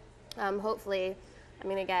hopefully I'm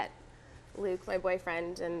going to get Luke, my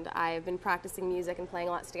boyfriend, and I have been practicing music and playing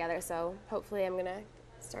lots together, so hopefully I'm going to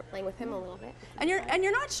start playing with him a little bit. And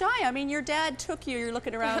you're not shy. I mean, your dad took you, you're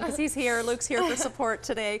looking around because he's here, Luke's here for support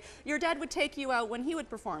today. Your dad would take you out when he would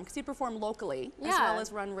perform, because he'd perform locally as well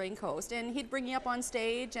as run Raincoast, and he'd bring you up on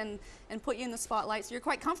stage and put you in the spotlight, so you're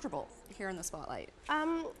quite comfortable here in the spotlight.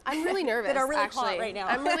 I'm really nervous, that are really actually. hot right now.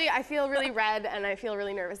 I feel really red and I feel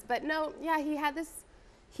really nervous, but no,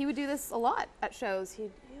 he would do this a lot at shows.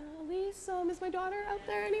 He'd, Alyse, is my daughter out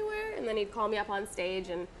there anywhere? And then he'd call me up on stage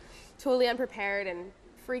and totally unprepared and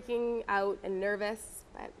freaking out and nervous,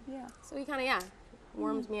 but so he kind of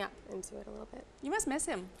warmed me up into it a little bit. You must miss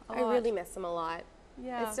him a lot. I really miss him a lot.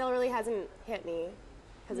 Yeah. It still really hasn't hit me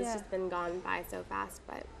because it's just been gone by so fast,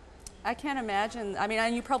 but I can't imagine. I mean,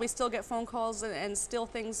 and you probably still get phone calls and still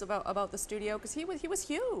things about the studio, because he was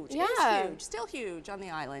huge. Yeah. He was huge, still huge on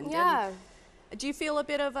the island. Yeah. And do you feel a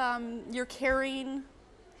bit of you're carrying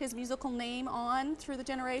his musical name on through the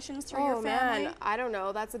generations, through your family? Man, I don't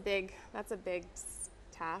know. That's a big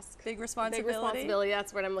task. Big responsibility. Big responsibility.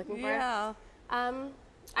 That's what I'm looking for. Yeah.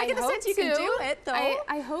 I get the sense you can do it, though.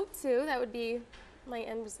 I hope to. That would be my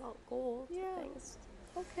end result goal. Things.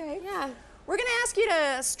 Okay. Yeah. We're going to ask you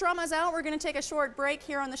to strum us out. We're going to take a short break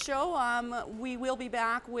here on the show. We will be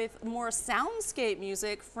back with more soundscape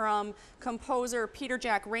music from composer Peter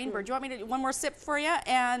Jack Rainbird. Do you want me to do one more sip for you?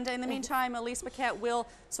 And in the meantime, Alyse Paquette will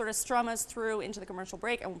sort of strum us through into the commercial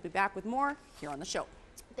break, and we'll be back with more here on the show.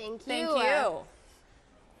 Thank you. Thank you.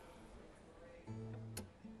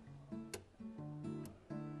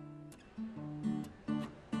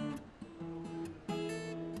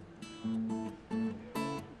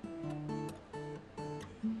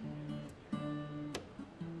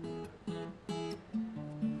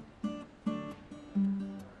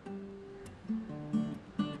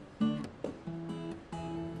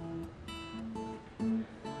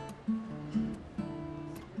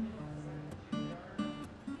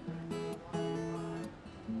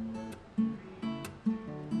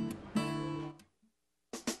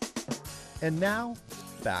 And now,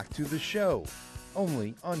 back to the show,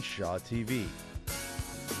 only on Shaw TV.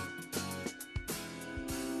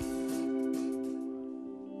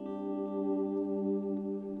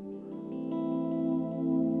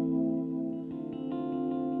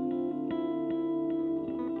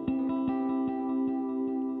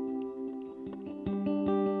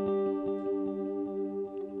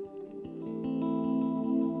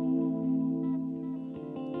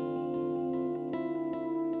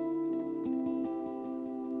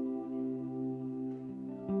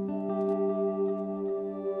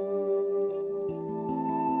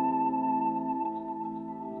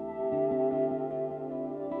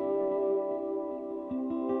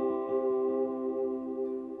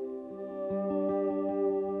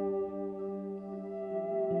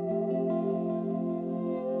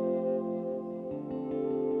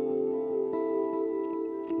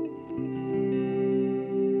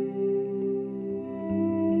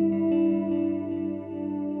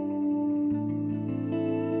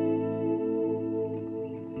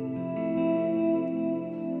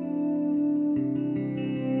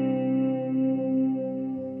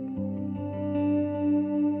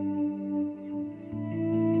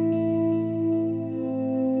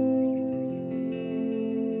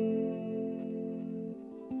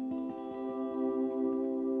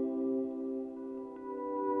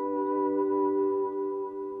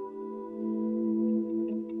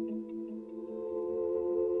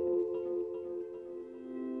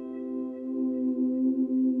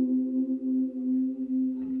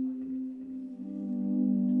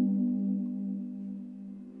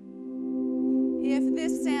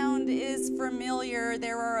 familiar.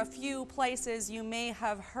 There are a few places you may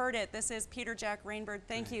have heard it. This is Peter Jack Rainbird.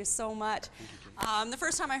 Thank you so much. The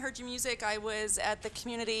first time I heard your music, I was at the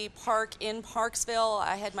community park in Parksville.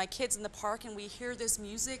 I had my kids in the park, and we hear this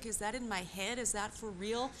music. Is that in my head? Is that for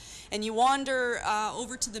real? And you wander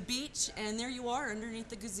over to the beach, and there you are underneath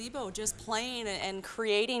the gazebo, just playing and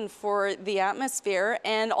creating for the atmosphere.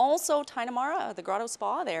 And also Tainamara, the Grotto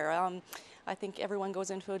Spa there. I think everyone goes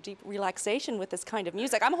into a deep relaxation with this kind of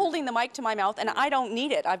music. I'm holding the mic to my mouth, and I don't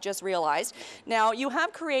need it, I've just realized. Now, you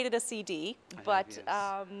have created a CD, but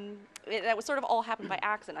that was sort of all happened by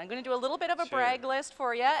accident. I'm going to do a little bit of a brag list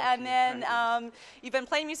for you, and then you've been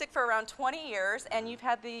playing music for around 20 years, and you've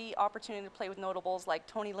had the opportunity to play with notables like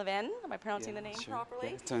Tony Levin, am I pronouncing the name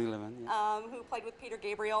properly? Yeah, Tony Levin, who played with Peter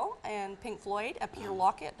Gabriel and Pink Floyd, Peter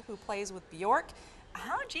Lockett, who plays with Bjork.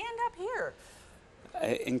 How'd you end up here?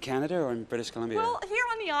 In Canada or in British Columbia? Well, here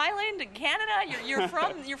on the island in Canada.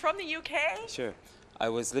 You're from the UK? Sure. I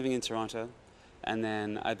was living in Toronto, and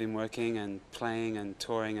then I've been working and playing and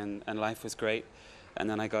touring, and life was great. And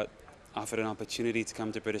then I got offered an opportunity to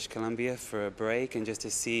come to British Columbia for a break and just to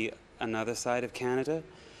see another side of Canada.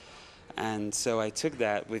 And so I took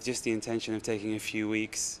that with just the intention of taking a few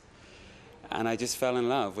weeks. And I just fell in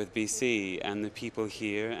love with BC and the people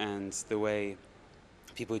here and the way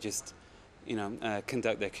people just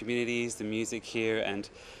conduct their communities, the music here, and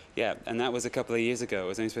that was a couple of years ago. It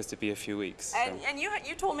was only supposed to be a few weeks. And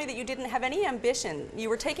you told me that you didn't have any ambition. You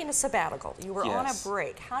were taking a sabbatical. You were on a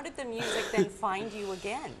break. How did the music then find you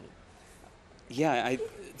again? Yeah,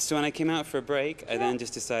 so when I came out for a break, I then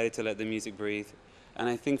just decided to let the music breathe. And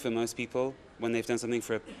I think for most people, when they've done something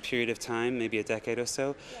for a period of time, maybe a decade or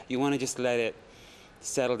so, you want to just let it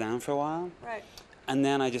settle down for a while. Right. And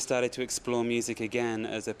then I just started to explore music again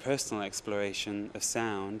as a personal exploration of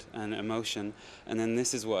sound and emotion. And then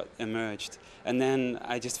this is what emerged. And then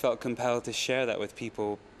I just felt compelled to share that with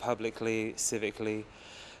people publicly, civically.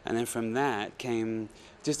 And then from that came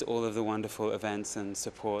just all of the wonderful events and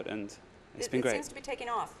support, and it's been great. It seems to be taking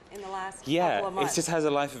off in the last couple of months. It just has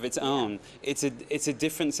a life of its own. It's a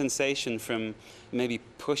different sensation from maybe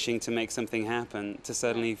pushing to make something happen to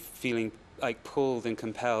suddenly feeling like pulled and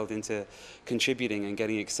compelled into contributing and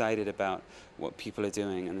getting excited about what people are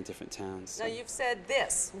doing in the different towns. Now you've said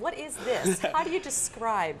this. What is this? How do you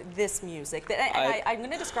describe this music? I'm going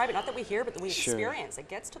to describe it, not that we hear, but that we experience. It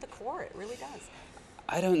gets to the core. It really does.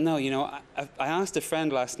 I don't know. I asked a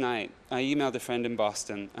friend last night. I emailed a friend in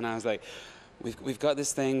Boston, and I was like, we've got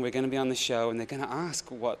this thing. We're going to be on the show, and they're going to ask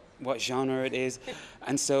what genre it is.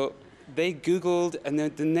 And so they Googled, and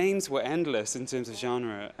the names were endless in terms of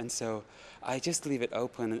genre. And so I just leave it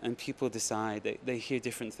open, and people decide. They hear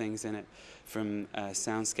different things in it, from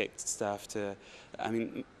soundscape stuff to,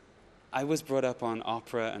 I was brought up on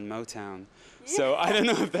opera and Motown, so I don't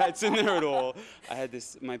know if that's in there at all.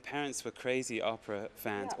 My parents were crazy opera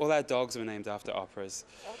fans. All our dogs were named after operas.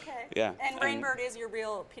 Okay. Yeah. And Rainbird is your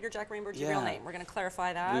real, Peter Jack Rainbird's your real name. We're going to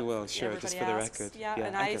clarify that. We will, sure, just for the record. Yeah,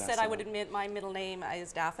 and I said I would admit my middle name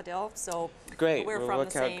is Daffodil, so great. We're from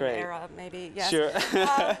the same era, maybe. Yes. Sure.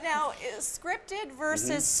 Now, scripted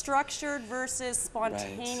versus structured versus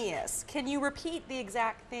spontaneous. Right. Can you repeat the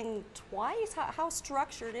exact thing twice? How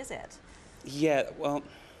structured is it? Yeah, well,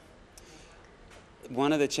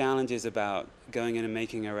 one of the challenges about going in and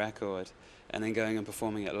making a record and then going and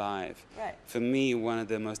performing it live, for me, one of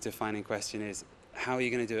the most defining questions is, how are you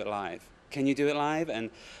going to do it live? Can you do it live? And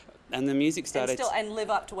the music started... And live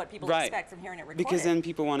up to what people expect from hearing it recorded. Because then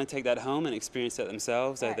people want to take that home and experience it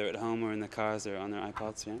themselves, either at home or in the cars or on their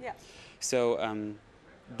iPods. Yeah. So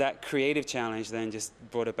that creative challenge then just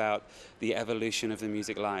brought about the evolution of the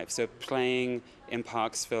music live. So playing in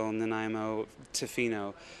Parksville, Nanaimo,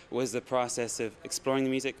 Tofino was the process of exploring the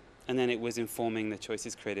music, and then it was informing the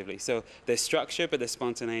choices creatively. So there's structure, but there's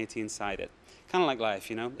spontaneity inside it. Kind of like life,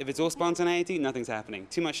 If it's all spontaneity, nothing's happening.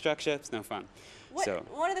 Too much structure, it's no fun.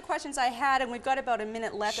 One of the questions I had, and we've got about a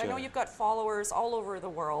minute left, I know you've got followers all over the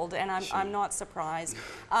world, and I'm not surprised.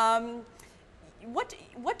 What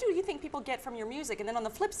do you think people get from your music? And then on the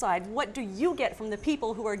flip side, what do you get from the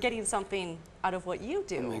people who are getting something out of what you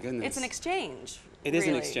do? Oh my goodness. It's an exchange. It is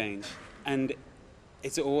an exchange. And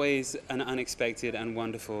it's always an unexpected and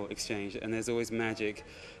wonderful exchange. And there's always magic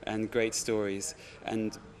and great stories.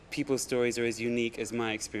 And people's stories are as unique as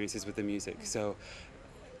my experiences with the music. So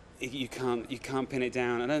you can't pin it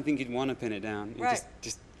down. I don't think you'd want to pin it down.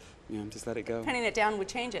 Just let it go. Pinning it down would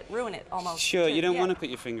change it, ruin it almost. Sure, you don't want to put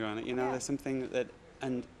your finger on it, There's something that,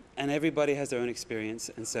 and everybody has their own experience,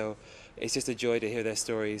 and so it's just a joy to hear their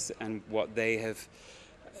stories and what they have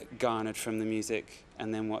garnered from the music,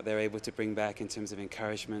 and then what they're able to bring back in terms of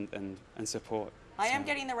encouragement and support. I am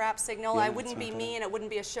getting the rap signal. Yeah, I wouldn't be me and it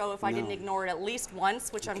wouldn't be a show if I didn't ignore it at least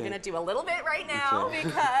once, which I'm Okay. going to do a little bit right now Okay.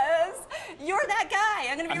 because you're that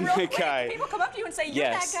guy. I'm going to be I'm real that quick. guy. People come up to you and say, you're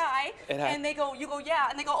Yes. that It guy. And they go, you go, yeah.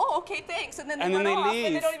 And they go, oh, okay, thanks. And then they run off and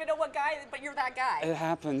they leave. don't even know what guy, but you're that guy. It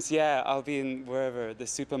happens, yeah. I'll be in wherever, the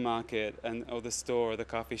supermarket or the store or the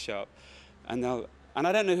coffee shop, and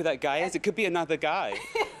I don't know who that guy is. It could be another guy.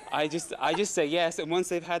 I just say yes, and once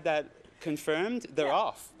they've had that confirmed, they're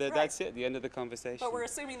off. That's it, the end of the conversation. But we're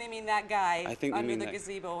assuming they mean that guy I think they under mean the that-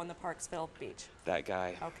 gazebo on the Parksville beach. That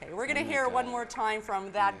guy. Okay, we're going to hear one more time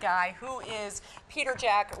from that guy, who is Peter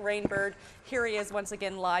Jack Rainbird. Here he is once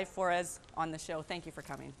again live for us on the show. Thank you for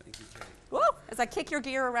coming. Thank you, Jay. Whoa, as I kick your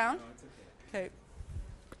gear around. No, it's okay. Okay.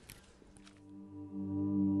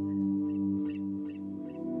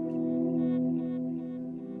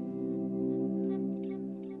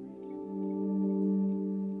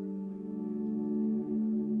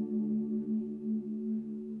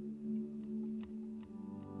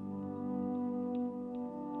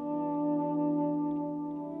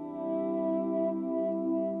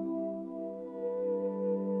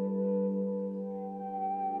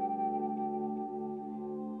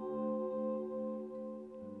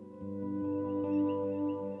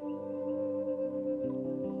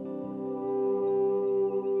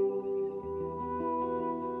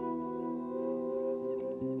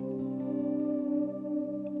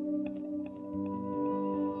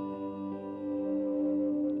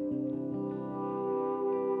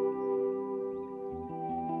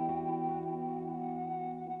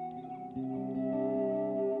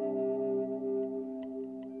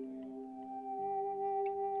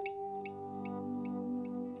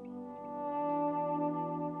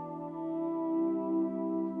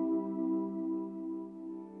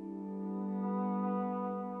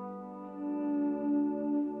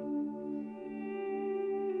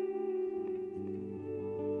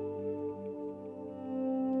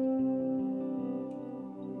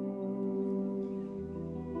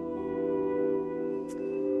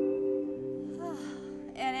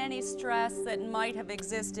 Any stress that might have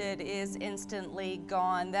existed is instantly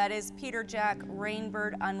gone. That is Peter Jack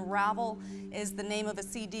Rainbird. Unravel is the name of a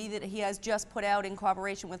CD that he has just put out in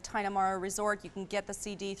cooperation with Nanaimo Resort. You can get the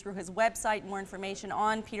CD through his website. More information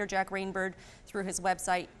on Peter Jack Rainbird through his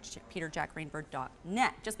website,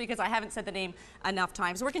 peterjackrainbird.net, just because I haven't said the name enough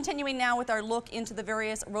times. We're continuing now with our look into the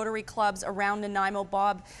various Rotary clubs around Nanaimo.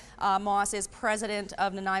 Bob Moss is president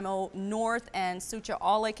of Nanaimo North, and Sucha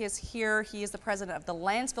Aulick is here. He is the president of the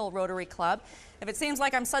Lansville Rotary Club. If it seems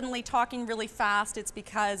like I'm suddenly talking really fast, it's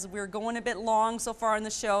because we're going a bit long so far in the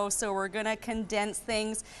show, so we're going to condense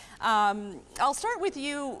things. I'll start with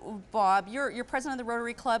you, Bob. You're president of the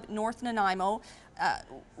Rotary Club North Nanaimo.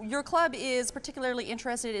 Your club is particularly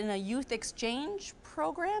interested in a youth exchange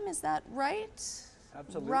program, is that right?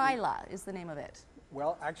 Absolutely. RILA is the name of it.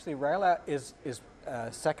 Well, actually, RILA is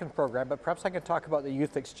a second program, but perhaps I can talk about the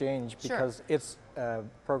youth exchange because it's a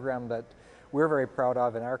program that we're very proud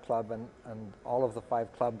of in our club, and all of the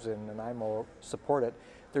 5 clubs in Nanaimo support it.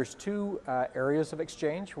 There's 2 areas of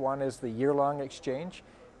exchange. One is the year-long exchange,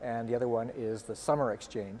 and the other one is the summer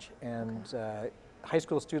exchange. And high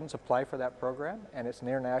school students apply for that program, and it's an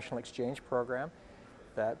international exchange program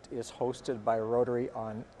that is hosted by Rotary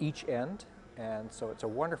on each end. And so it's a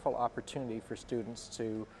wonderful opportunity for students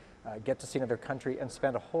to get to see another country and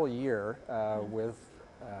spend a whole year with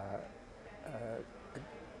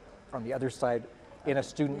on the other side in a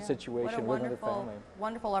student situation with another family.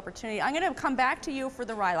 Wonderful opportunity. I'm going to come back to you for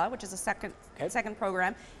the RILA, which is a second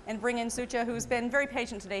program, and bring in Sucha, who's been very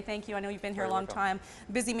patient today. Thank you. I know you've been here a long time.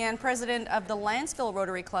 Busy man, president of the Lansville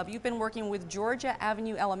Rotary Club. You've been working with Georgia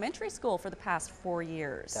Avenue Elementary School for the past 4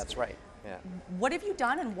 years. That's right. Yeah. What have you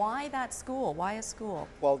done, and why that school? Why a school?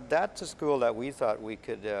 Well, that's a school that we thought we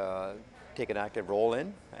could take an active role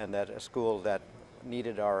in, and that a school that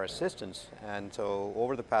needed our assistance. And so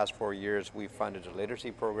over the past 4 years, we funded a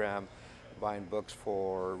literacy program, buying books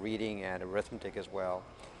for reading and arithmetic as well.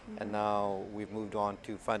 Mm-hmm. And now we've moved on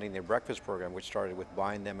to funding their breakfast program, which started with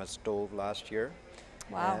buying them a stove last year.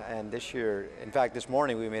 Wow. And this year, in fact, this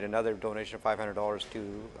morning we made another donation of $500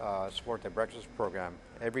 to support their breakfast program.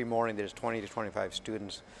 Every morning there's 20 to 25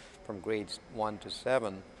 students from grades 1 to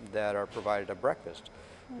 7 that are provided a breakfast.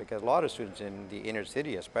 Because a lot of students in the inner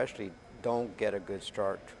city especially don't get a good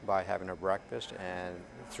start by having a breakfast, and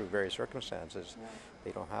through various circumstances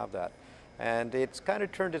they don't have that. And it's kind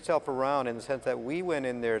of turned itself around in the sense that we went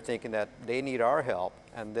in there thinking that they need our help,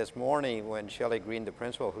 and this morning when Shelley Green, the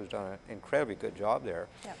principal, who's done an incredibly good job there,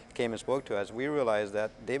 came and spoke to us, we realized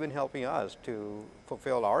that they've been helping us to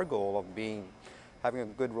fulfill our goal of being having a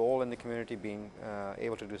good role in the community, being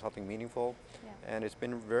able to do something meaningful. Yeah. And it's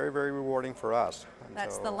been very, very rewarding for us. And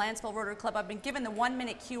that's so, the Lanceville Rotary Club. I've been given the 1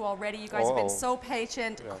 minute cue already. You guys have been so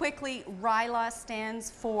patient. Yeah. Quickly, RYLA stands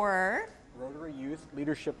for? Rotary Youth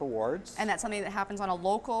Leadership Awards. And that's something that happens on a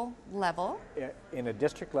local level? In a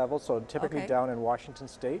district level, so typically down in Washington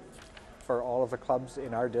State for all of the clubs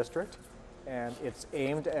in our district. And it's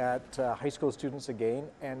aimed at high school students again,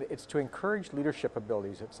 and it's to encourage leadership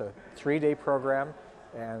abilities. It's a 3-day program,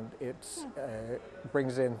 and it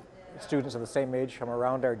brings in students of the same age from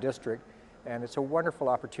around our district, and it's a wonderful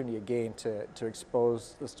opportunity again to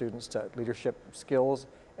expose the students to leadership skills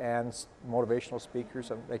and motivational speakers,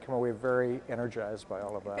 and they come away very energized by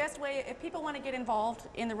all of that. Best way, if people want to get involved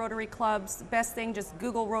in the Rotary clubs, best thing, just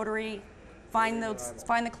Google Rotary, find the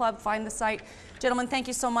club, find the site. Gentlemen, thank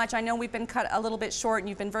you so much. I know we've been cut a little bit short and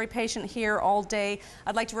you've been very patient here all day.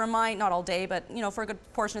 I'd like to remind, not all day, but for a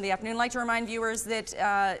good portion of the afternoon, I'd like to remind viewers that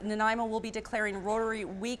Nanaimo will be declaring Rotary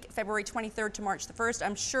Week, February 23rd to March the 1st.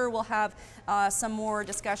 I'm sure we'll have some more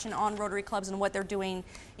discussion on Rotary clubs and what they're doing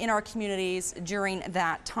in our communities during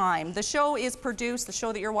that time. The show is produced, the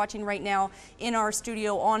show that you're watching right now, in our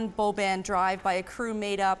studio on Boban Drive by a crew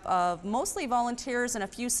made up of mostly volunteers and a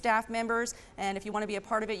few staff members. And if you want to be a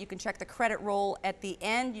part of it, you can check the credit roll at the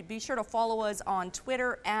end. You'd be sure to follow us on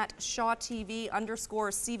Twitter at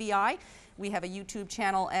ShawTV_CVI. We have a YouTube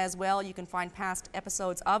channel as well. You can find past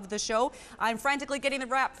episodes of the show. I'm frantically getting the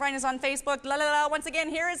wrap. Find us on Facebook. La la la. Once again,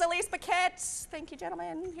 here is Alyse Paquette. Thank you,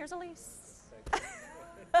 gentlemen. Here's Alyse.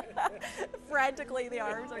 Frantically, the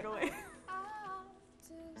arms are going.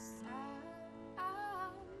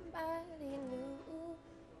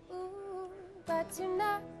 But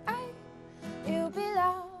tonight you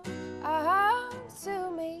belong to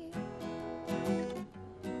me.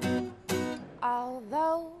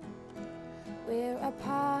 Although we're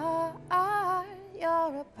apart,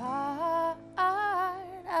 you're a part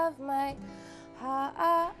of my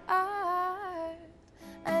heart.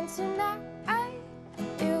 And tonight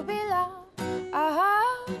you belong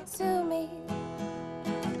to me.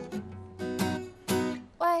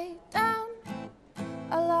 Way down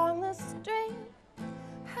along the street,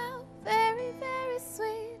 how very, very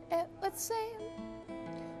sweet it would seem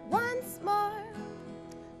once more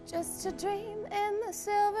just to dream in the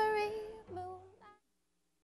silvery